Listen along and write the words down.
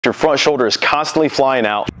Your front shoulder is constantly flying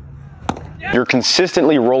out. You're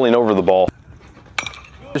consistently rolling over the ball.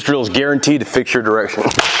 This drill is guaranteed to fix your direction.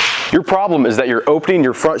 Your problem is that you're opening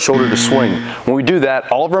your front shoulder to swing. When we do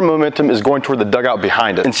that, all of our momentum is going toward the dugout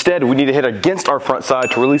behind us. Instead, we need to hit against our front side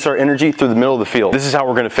to release our energy through the middle of the field. This is how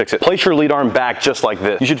we're gonna fix it. Place your lead arm back just like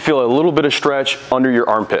this. You should feel a little bit of stretch under your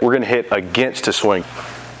armpit. We're gonna hit against to swing.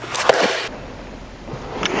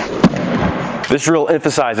 This drill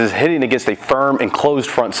emphasizes hitting against a firm and closed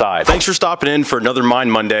front side. Thanks for stopping in for another Mind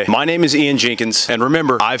Monday. My name is Ian Jenkins, and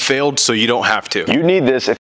remember, I've failed so you don't have to. You need this if